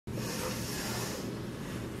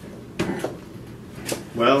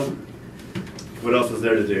Well, what else is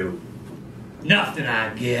there to do? Nothing,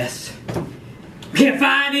 I guess. We can't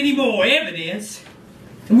find any more evidence,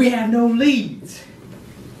 and we have no leads.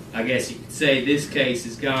 I guess you could say this case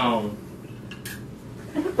is gone.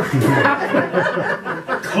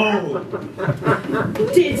 Cold.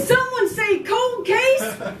 Did someone say cold case?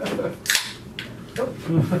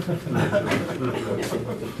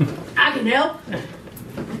 I can help.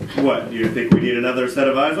 What, do you think we need another set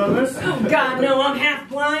of eyes on this? Oh, God, no, I'm half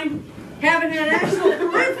blind. Haven't had actual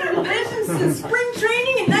peripheral vision since spring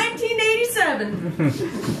training in 1987.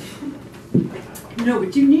 You know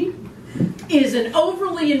what you need? Is an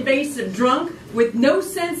overly invasive drunk with no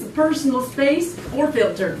sense of personal space or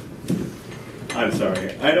filter. I'm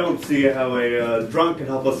sorry. I don't see how a drunk can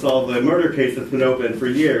help us solve a murder case that's been open for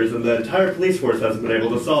years and the entire police force hasn't been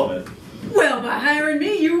able to solve it. Well, by hiring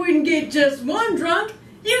me, you wouldn't get just one drunk.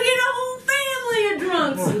 You get a whole family of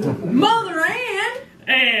drunks. Mother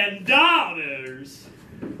and daughters.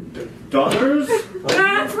 Daughters?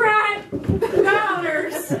 That's right.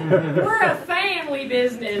 Daughters. We're a family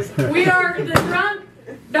business. We are the drunk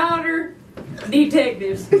daughter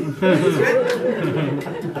detectives. We're a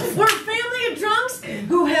family of drunks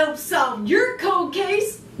who help solve your cold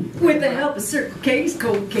case with the help of certain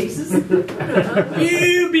cold cases.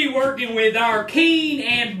 You be working with our keen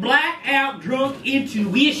and blackout drunk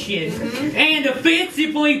intuition and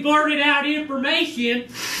offensively blurted out information.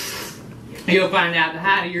 You'll find out the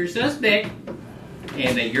height of your suspect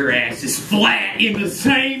and that your ass is flat in the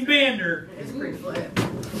same bender. It's pretty flat.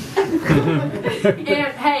 And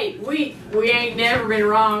hey, we ain't never been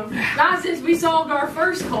wrong. Not since we solved our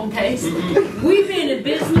first cold case. We've been in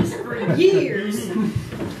business for years.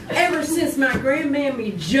 Ever since my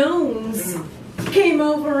grandmammy Jones came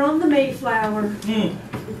over on the Mayflower.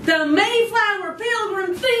 The Mayflower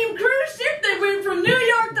Pilgrim themed cruise ship that went from New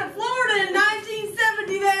York to Florida in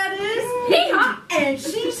 1970, that is. Hee-haw. And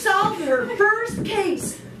she solved her first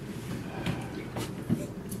case.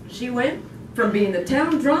 She went from being the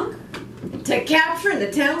town drunk to capturing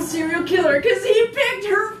the town serial killer because he picked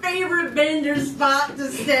her favorite bender spot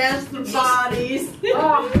to stash the bodies.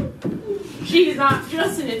 Oh, she's not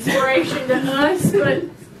just an inspiration to us, but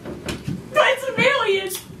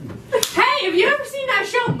civilians. Hey, have you ever seen that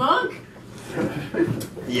show Monk?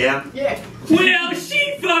 Yeah. Yeah. Well,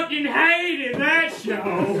 she fucking hated that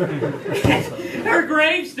show. Her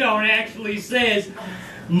gravestone actually says,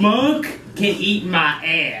 Monk can eat my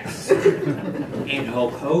ass. And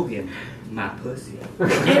Hulk Hogan, my pussy.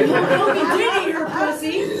 And Hulk Hogan did eat her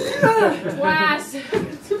pussy. Twice.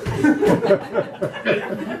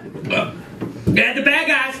 And the bad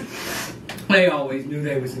guys, they always knew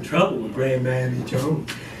they was in trouble with Grandmammy Jones.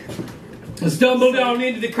 I stumbled on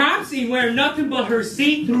into the crime scene wearing nothing but her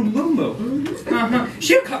see-through muumuu.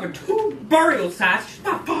 She'll cover 2 burial sites, she's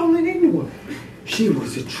not falling anywhere. She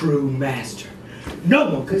was a true master. No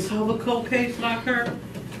one could solve a cold case like her.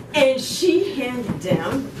 And she handed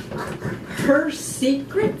down her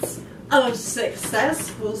secrets of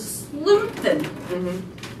successful sleuthing.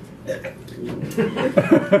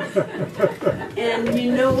 And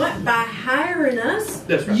you know what? By hiring us,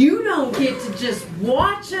 That's right. you don't get to just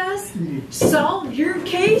watch us solve your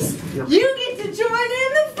case. You get to join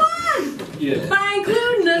in the fun. Yeah. By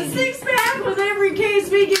including a 6-pack with every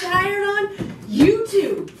case we get hired on, you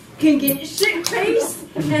too can get shit-faced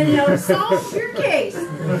and help solve your case.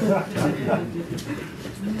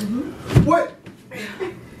 What?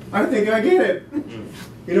 I think I get it.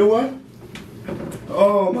 You know what?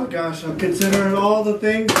 Oh my gosh, I'm considering all the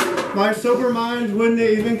things my sober mind wouldn't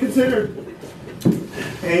even consider.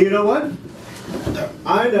 And you know what?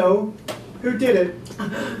 I know who did it.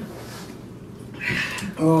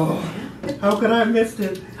 Oh, how could I have missed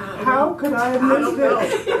it? How could I have missed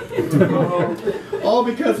it? Oh, all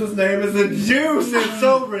because his name is a Juice. It's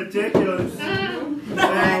so ridiculous.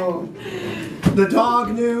 Oh, the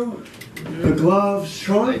dog knew. The glove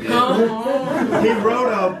shrunk. He wrote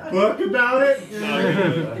a book about it.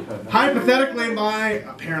 Hypothetically, my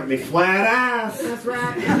apparently flat ass. That's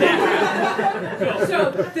right.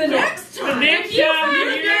 So the next time you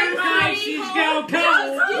hear that she's gonna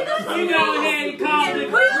come, you go ahead and call the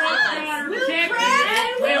freshwater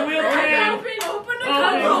detective, and we'll have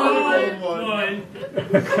one.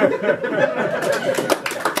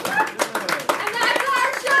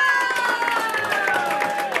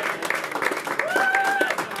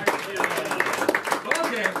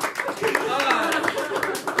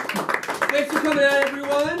 Thanks for coming out,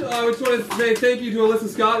 everyone. I just want to say thank you to Alyssa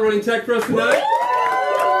Scott running tech for us tonight.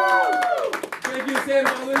 Thank you to Sam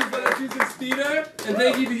Holland, Massachusetts Theater. And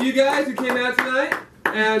thank you to you guys who came out tonight.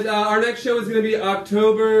 And our next show is going to be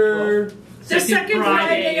October... The second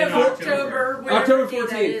Friday of October. October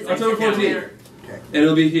 14th. October 14th. And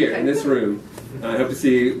it'll be here, in this room. I hope to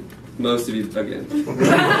see most of you again. Thanks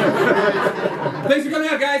for coming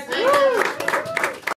out, guys.